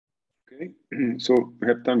Okay, so we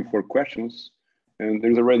have time for questions, and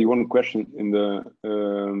there's already one question in the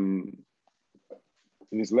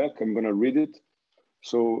in Slack. I'm going to read it.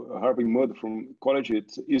 So Harvey Mudd from college,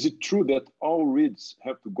 is it true that all reads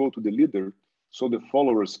have to go to the leader so the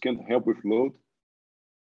followers can't help with load?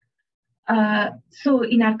 So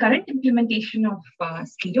in our current implementation of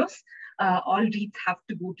Skidos, all reads have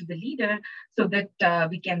to go to the leader so that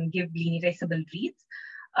we can give linearizable reads.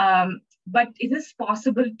 But it is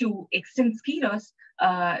possible to extend Skidos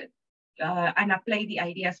and apply the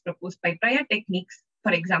ideas proposed by prior techniques,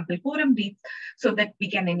 for example, quorum reads, so that we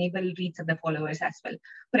can enable reads of the followers as well.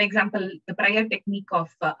 For example, the prior technique of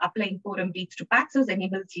applying quorum reads to Paxos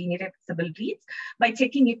enables linearizable reads by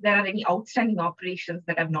checking if there are any outstanding operations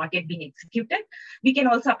that have not yet been executed. We can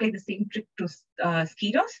also apply the same trick to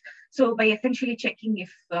Skidos. So by essentially checking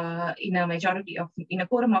if in a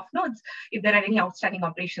quorum of nodes, if there are any outstanding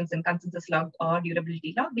operations in consensus log or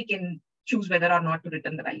durability log, we can choose whether or not to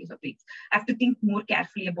return the values of reads. I have to think more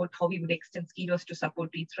carefully about how we would extend Skidos to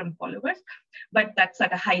support reads from followers, but that's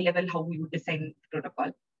at a high level how we would design the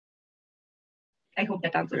protocol. I hope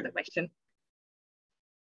that answers the question.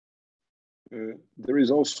 There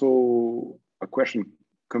is also a question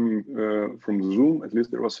coming from Zoom. At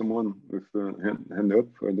least there was someone with a hand up.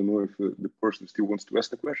 I don't know if the person still wants to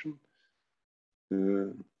ask the question.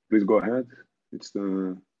 Please go ahead. It's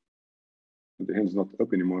the hand's not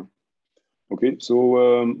up anymore. Okay,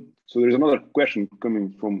 so there's another question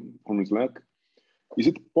coming from Slack. Is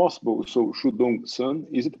it possible, so Shudong Sun,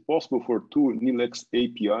 is it possible for two Nil-X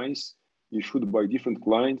APIs issued by different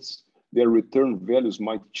clients, their return values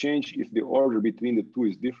might change if the order between the two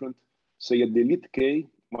is different? Say a delete K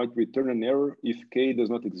might return an error if K does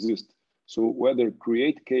not exist. So whether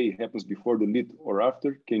create K happens before delete or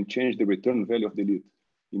after can change the return value of delete.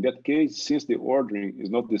 In that case, since the ordering is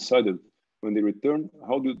not decided when they return,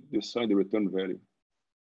 how do you decide the return value?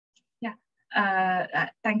 Yeah,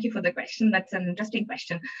 thank you for the question. That's an interesting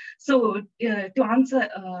question. So to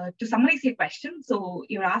summarize your question, so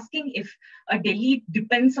you're asking if a delete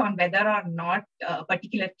depends on whether or not a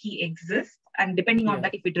particular key exists, and depending on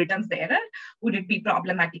that, if it returns the error, would it be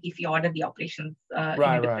problematic if you order the operations in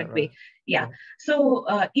a different way? Yeah. So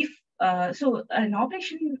so an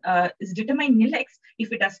operation is determined Nil-X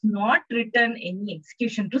if it does not return any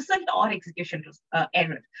execution result or execution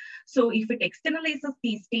error. So if it externalizes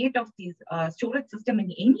the state of the storage system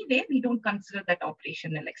in any way, we don't consider that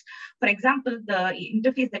operation Nil-X. For example, the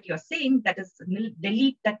interface that you're saying, that is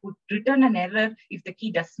delete, that would return an error if the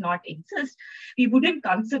key does not exist, we wouldn't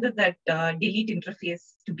consider that delete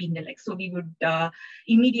interface to be Nil-X. So we would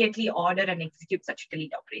immediately order and execute such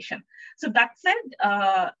delete operation. So that said,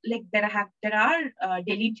 like there are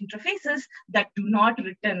delete interfaces that do not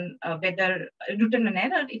return return an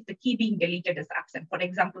error if the key being deleted is absent. For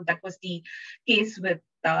example, that was the case with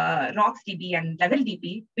RocksDB and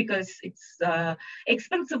LevelDB because it's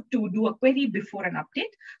expensive to do a query before an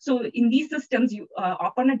update. So in these systems, you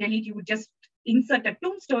upon a delete, you would just insert a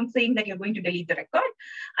tombstone saying that you're going to delete the record,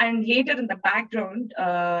 and later in the background,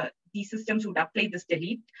 these systems would apply this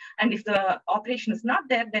delete. And if the operation is not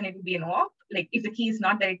there, then it would be an OAuth. Like if the key is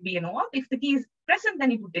not there, it would be an OAuth. If the key is present, then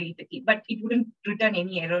it would delete the key, but it wouldn't return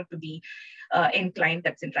any error to the end client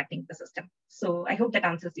that's interacting with the system. So I hope that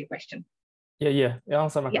answers your question. Yeah, it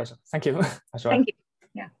answered my question. Thank you. Thank you.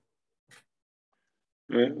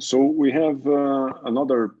 Yeah. So we have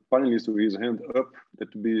another panelist with his hand up.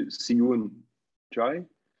 That would be Siyun Chai.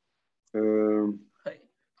 Hi.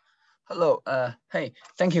 Hello. Hey,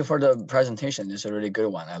 thank you for the presentation. It's a really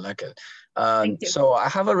good one. I like it. Thank you. So I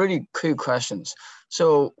have a really quick questions.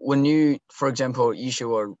 So when you, for example,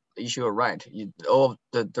 issue a write, all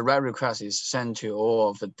the write request is sent to all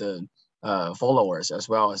of the followers as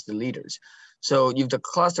well as the leaders. So if the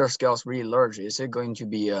cluster scale is really large, is it going to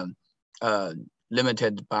be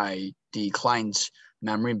limited by the client's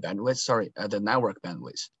memory bandwidth? Sorry, the network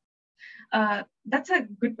bandwidth. That's a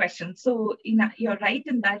good question. So you're right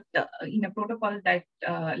in that in a protocol that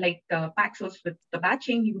like Paxos with the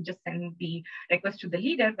batching, you would just send the request to the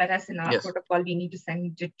leader, whereas in our protocol, we need to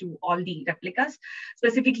send it to all the replicas.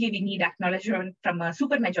 Specifically, we need acknowledgement from a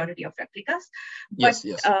super majority of replicas. But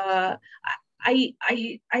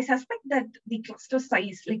I suspect that the cluster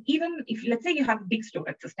size, like even if, let's say you have a big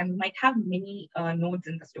storage system, you might have many nodes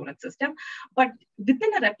in the storage system, but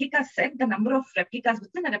within a replica set, the number of replicas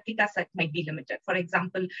within a replica set might be limited. For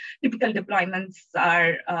example, typical deployments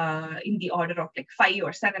are in the order of like 5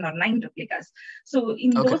 or 7 or 9 replicas. So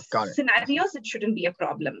in those scenarios, it shouldn't be a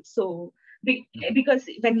problem. So Because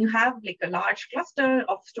when you have like a large cluster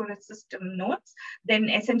of storage system nodes, then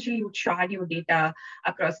essentially you would shard your data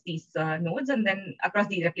across these nodes and then across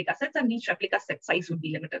the replica sets, and each replica set size would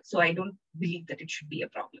be limited. So I don't believe that it should be a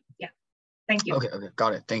problem. Yeah, thank you. Okay,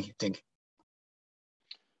 got it. Thank you.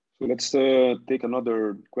 So let's take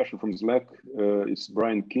another question from Slack. It's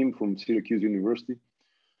Brian Kim from Syracuse University.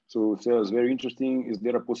 So it says, very interesting, is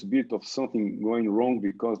there a possibility of something going wrong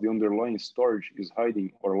because the underlying storage is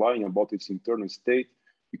hiding or lying about its internal state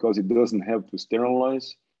because it doesn't have to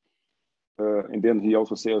externalize? And then he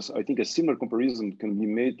also says, I think a similar comparison can be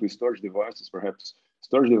made to storage devices, perhaps.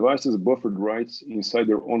 Storage devices buffered writes inside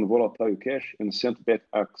their own volatile cache and sent back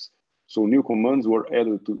acts. So new commands were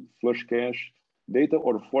added to flush cache data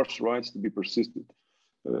or force writes to be persisted.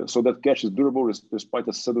 So that cache is durable despite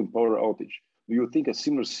a sudden power outage. Do you think a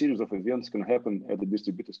similar series of events can happen at the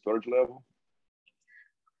distributed storage level?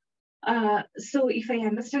 So if I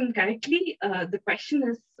understand correctly, the question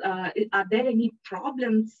is, are there any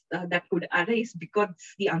problems that could arise because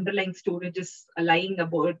the underlying storage is lying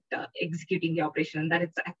about executing the operation, and that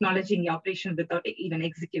it's acknowledging the operation without even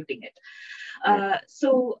executing it?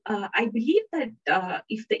 So I believe that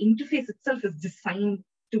if the interface itself is designed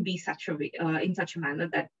to be such a way, in such a manner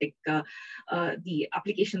that the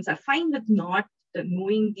applications are fine with not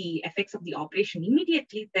knowing the effects of the operation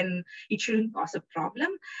immediately, then it shouldn't cause a problem.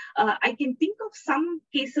 I can think of some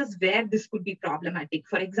cases where this could be problematic.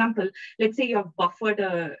 For example, let's say you have buffered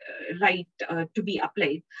a write to be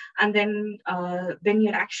applied, and then when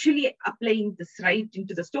you're actually applying this write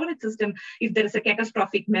into the storage system, if there is a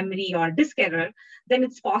catastrophic memory or disk error, then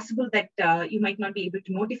it's possible that you might not be able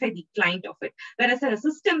to notify the client of it. Whereas a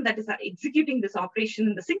system that is executing this operation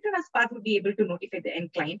in the synchronous path would be able to notify the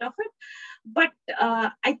end client of it. But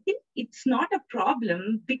I think it's not a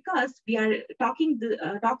problem because we are talking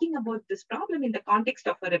about this problem in the context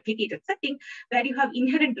of a replicated setting where you have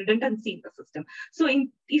inherent redundancy in the system. So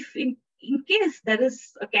in case there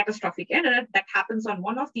is a catastrophic error that happens on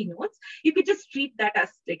one of the nodes, you could just treat that as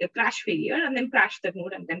like a crash failure and then crash the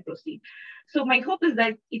node and then proceed. So my hope is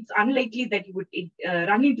that it's unlikely that you would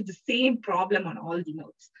run into the same problem on all the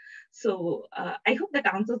nodes. So I hope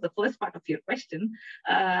that answers the first part of your question.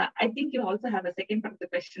 I think you also have a second part of the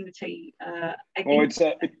question, which I think...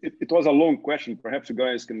 it was a long question. Perhaps you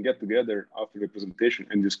guys can get together after the presentation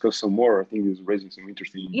and discuss some more. I think it's raising some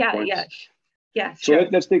interesting points. Yeah, so sure.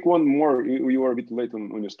 let's take one more. You were a bit late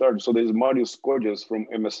on your start. So there's Marius Kojas from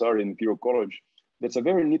MSR in Imperial College. That's a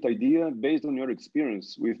very neat idea based on your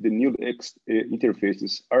experience with the Nil-X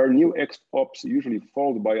interfaces. Are Nil-X ops usually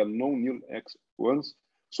followed by a non-Nil-X ones?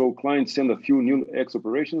 So clients send a few Nil-X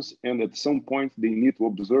operations, and at some point they need to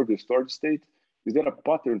observe the storage state. Is there a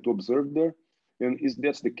pattern to observe there? And if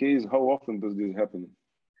that's the case, how often does this happen?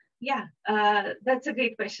 Yeah, that's a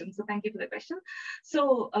great question. So thank you for the question.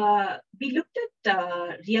 So we looked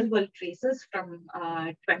at real-world traces from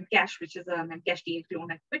Memcache, which is a Memcache DA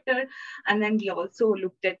clone at Twitter. And then we also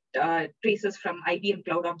looked at traces from IBM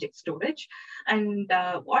Cloud Object Storage. And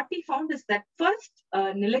what we found is that first,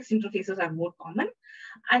 Nil-X interfaces are more common.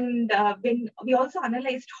 And when we also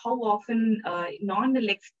analyzed how often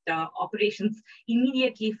non-Nil-X operations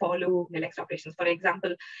immediately follow Nil-X operations. For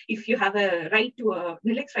example, if you have a write to a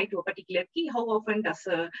Nil-X write to a particular key, how often does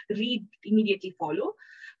a read immediately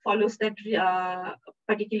follows that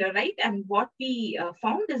particular write? And what we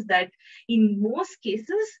found is that in most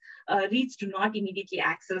cases, reads do not immediately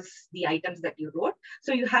access the items that you wrote.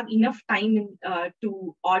 So you have enough time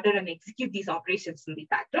to order and execute these operations in the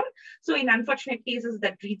background. So in unfortunate cases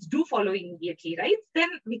that reads do follow immediately writes, then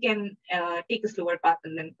we can take a slower path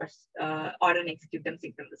and then order and execute them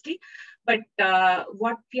synchronously. But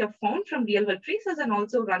what we have found from real-world traces and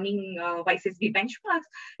also running YSSB benchmarks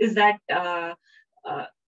is that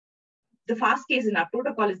the fast case in our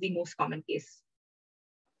protocol is the most common case.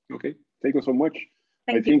 Okay, thank you so much.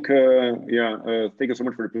 Thank you. Thank you so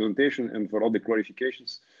much for the presentation and for all the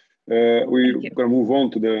clarifications. We're going to move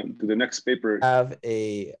on to the next paper. I have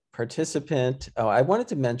a participant. Oh, I wanted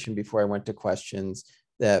to mention before I went to questions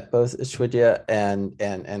that both Aishwarya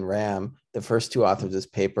and Ram, the first two authors of this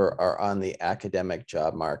paper, are on the academic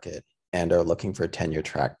job market and are looking for tenure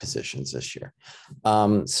track positions this year.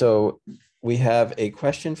 So we have a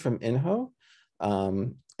question from Inho.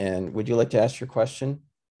 And would you like to ask your question?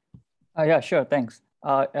 Yeah, sure, thanks.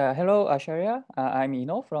 Hello, Aishwarya. I'm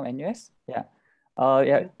Inho from NUS.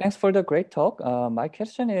 Thanks for the great talk. My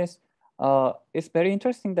question is, it's very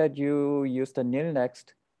interesting that you use the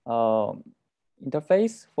Nil-Next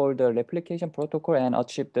interface for the replication protocol and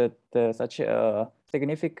achieve such a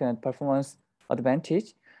significant performance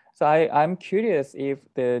advantage. So I'm curious if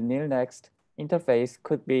the Nil-Next interface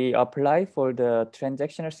could be applied for the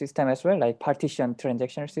transactional system as well, like partition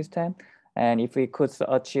transactional system. And if we could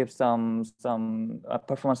achieve some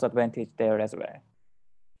performance advantage there as well.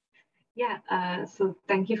 Yeah, so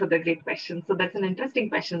thank you for the great question. So that's an interesting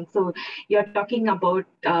question. So you're talking about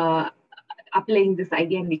applying this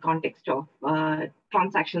idea in the context of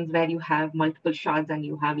transactions where you have multiple shards and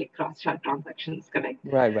you have like cross-shard transactions, correct?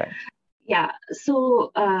 Right. Yeah,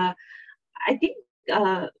 so I think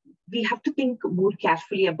we have to think more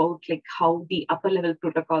carefully about like how the upper level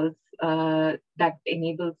protocols that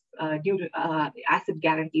enables asset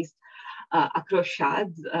guarantees across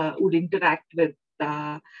shards would interact with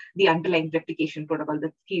the underlying replication protocol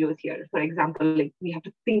that's heroes here. For example, like we have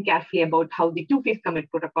to think carefully about how the two-phase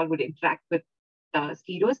commit protocol would interact with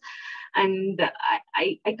heroes. And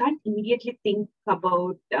I can't immediately think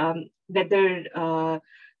about whether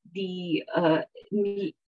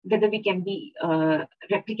whether we can be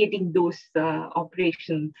replicating those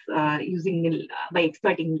operations using Nil by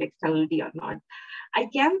exploiting Nil-Externality or not. I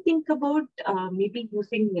can think about maybe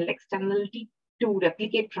using Nil-Externality to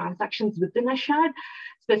replicate transactions within a shard,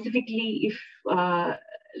 specifically if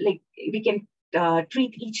like we can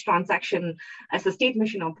treat each transaction as a state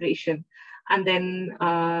machine operation, and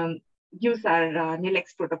then use our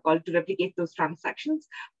Nil-X protocol to replicate those transactions,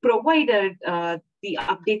 provided the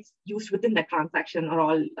updates used within the transaction are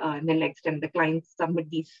all Nil-X, and the clients submit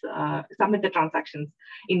the transactions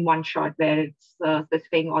in one shot, where it's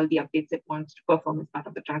specifying all the updates it wants to perform as part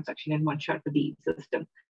of the transaction in one shot to the system.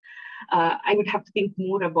 I would have to think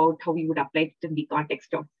more about how we would apply it in the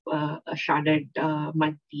context of a sharded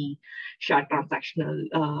multi-shard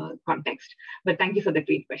transactional context. But thank you for the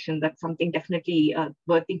great question. That's something definitely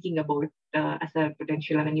worth thinking about as a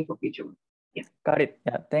potential avenue for future. Yeah. Got it.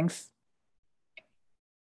 Yeah, thanks.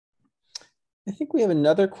 I think we have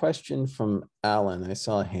another question from Alan. I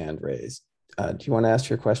saw a hand raised. Do you want to ask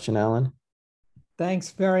your question, Alan?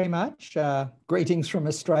 Thanks very much. Greetings from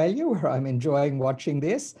Australia, where I'm enjoying watching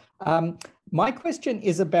this. My question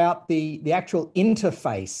is about the actual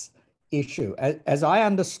interface issue. As I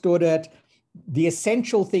understood it, the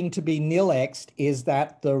essential thing to be Nil-Xed is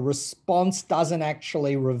that the response doesn't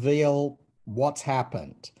actually reveal what's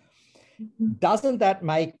happened. Doesn't that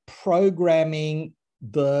make programming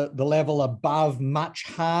the level above much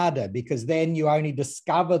harder, because then you only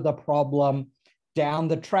discover the problem down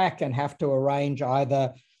the track and have to arrange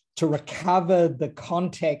either to recover the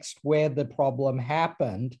context where the problem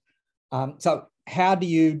happened? So how do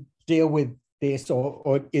you deal with this,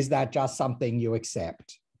 or is that just something you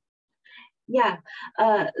accept? Yeah,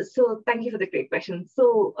 so thank you for the great question.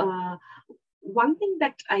 So one thing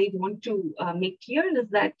that I want to make clear is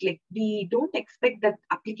that like we don't expect that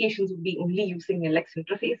applications will be only using Nil-X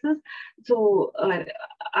interfaces. So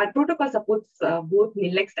our protocol supports both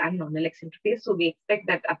Nil-X and non-Nil-X interface. So we expect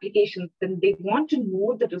that applications, then they want to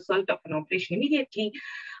know the result of an operation immediately.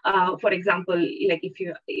 For example, like if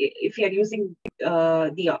you are using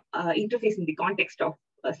the interface in the context of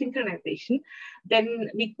synchronization, then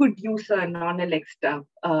we could use a non-Nil-X,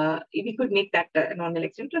 we could make that a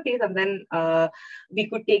non-Nil-X interface, and then we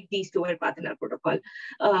could take the slower path in our protocol.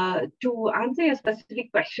 To answer your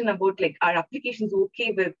specific question about like are applications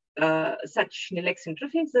okay with such Nil-X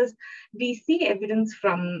interfaces, we see evidence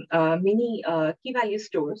from many key value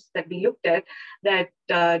stores that we looked at that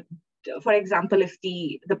for example, if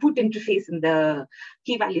the put interface in the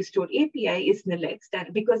key value store API is Nil-X, then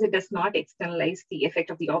because it does not externalize the effect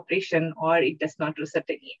of the operation, or it does not return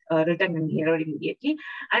any error immediately,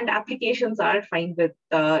 and applications are fine with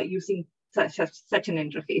using such an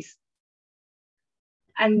interface.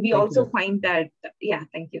 And we also find that, yeah,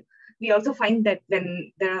 thank you. We also find that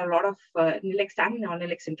when there are a lot of Nil-X and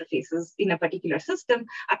non-Nil-X interfaces in a particular system,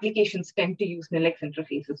 applications tend to use Nil-X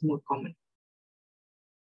interfaces more common.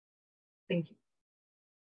 Thank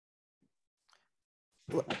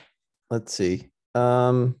you. Let's see.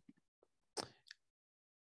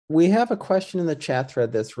 We have a question in the chat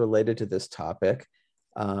thread that's related to this topic.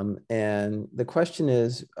 And the question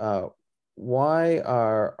is, why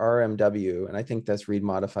are RMW, and I think that's read,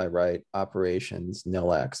 modify, write operations,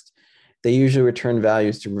 Nil-Xed? They usually return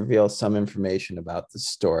values to reveal some information about the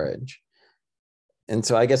storage. And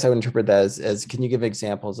so I guess I would interpret that as can you give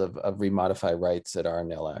examples of read, modify, writes that are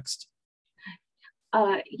Nil-Xed?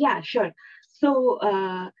 Yeah, sure. So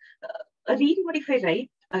a read, modify, write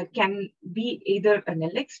can be either a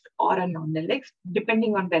Nil-X or a non-Nil-X,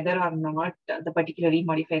 depending on whether or not the particular read,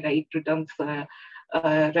 modify, write returns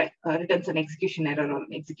returns an execution error or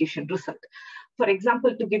an execution result. For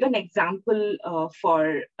example, to give an example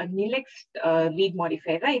for a Nil-Externality read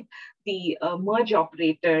modify write, the merge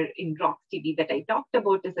operator in RocksDB that I talked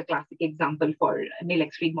about is a classic example for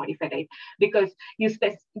Nil-Externality read modify write, because you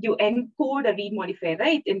encode a read modify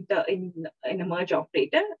write in a merge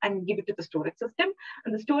operator and give it to the storage system,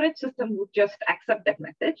 and the storage system would just accept that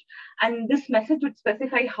message, and this message would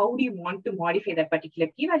specify how do you want to modify that particular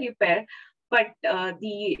key value pair. But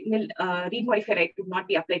the read modify write would not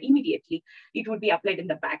be applied immediately. It would be applied in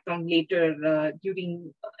the background later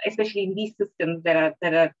during, especially in these systems, there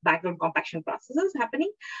are background compaction processes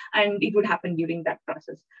happening, and it would happen during that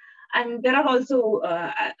process. And there are also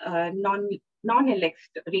non-Nil-Externality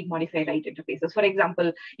read modify write interfaces. For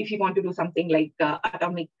example, if you want to do something like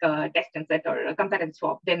atomic test and set or a compare and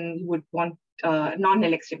swap, then you would want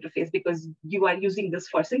non-Nil-Externality interface, because you are using this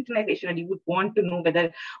for synchronization and you would want to know whether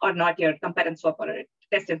or not your compare and swap or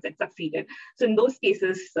test and set succeeded. So in those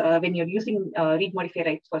cases, when you're using read modify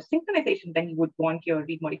writes for synchronization, then you would want your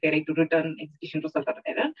read modify write to return execution result or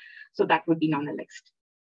error. So that would be non-Nil-Externality.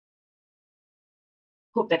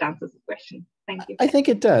 Hope that answers the question. Thank you. I think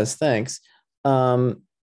it does. Thanks.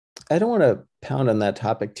 I don't want to pound on that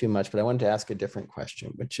topic too much, but I wanted to ask a different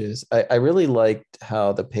question, which is, I really liked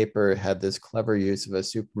how the paper had this clever use of a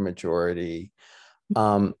supermajority.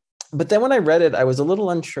 But then when I read it, I was a little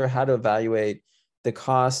unsure how to evaluate the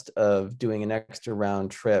cost of doing an extra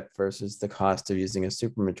round trip versus the cost of using a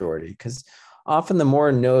supermajority, because often the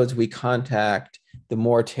more nodes we contact, the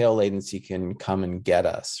more tail latency can come and get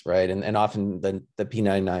us, right? And often the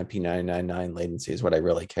P99, P999 latency is what I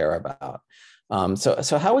really care about.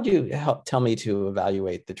 So how would you tell me to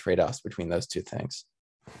evaluate the trade-offs between those two things?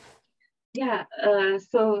 Yeah,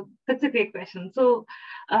 so that's a great question. So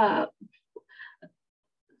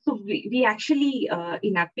we actually,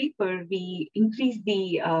 in our paper, we increased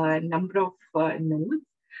the number of nodes,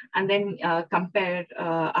 and then compare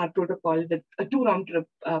our protocol with a 2-round trip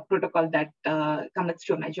protocol that commits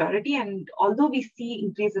to a majority. And although we see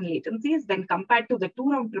increase in latencies, when compared to the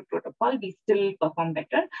 2-round trip protocol, we still perform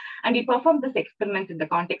better. And we perform this experiment in the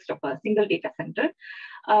context of a single data center.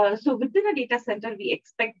 So within a data center, we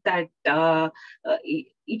expect that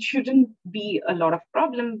it shouldn't be a lot of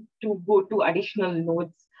problem to go to additional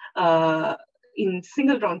nodes in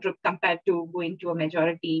single round trip compared to going to a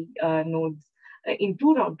majority nodes in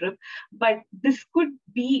 2-round trip. But this could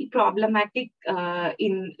be problematic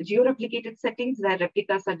in geo-replicated settings where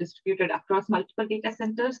replicas are distributed across multiple data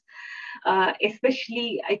centers.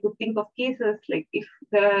 Especially, I could think of cases like if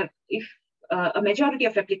a majority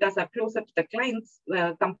of replicas are closer to the clients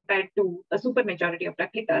compared to a super majority of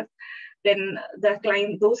replicas, then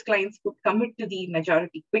those clients could commit to the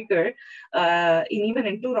majority quicker, even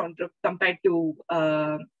in 2-round trip compared to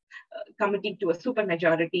committing to a super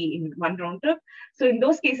majority in 1-round trip. So in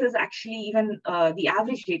those cases, actually, even the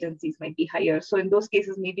average latencies might be higher. So in those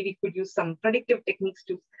cases, maybe we could use some predictive techniques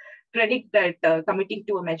to predict that committing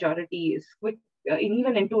to a majority is quick.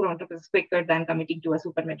 Even in 2-round trip is quicker than committing to a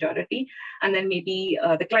super majority. And then maybe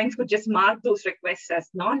the clients could just mark those requests as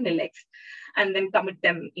non-Nil-Externality and then commit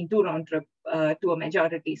them in 2-round trip to a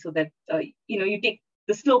majority, so that you take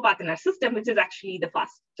the slow path in our system, which is actually the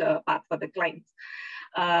fast path for the clients.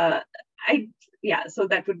 So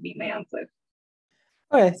that would be my answer.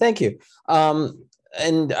 Okay, thank you.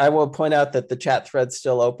 And I will point out that the chat thread's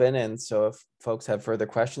still open. And so if folks have further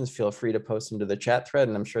questions, feel free to post them to the chat thread.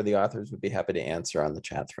 And I'm sure the authors would be happy to answer on the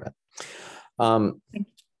chat thread.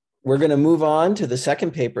 We're going to move on to the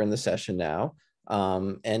second paper in the session now.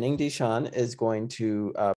 And Ing Dishan is going to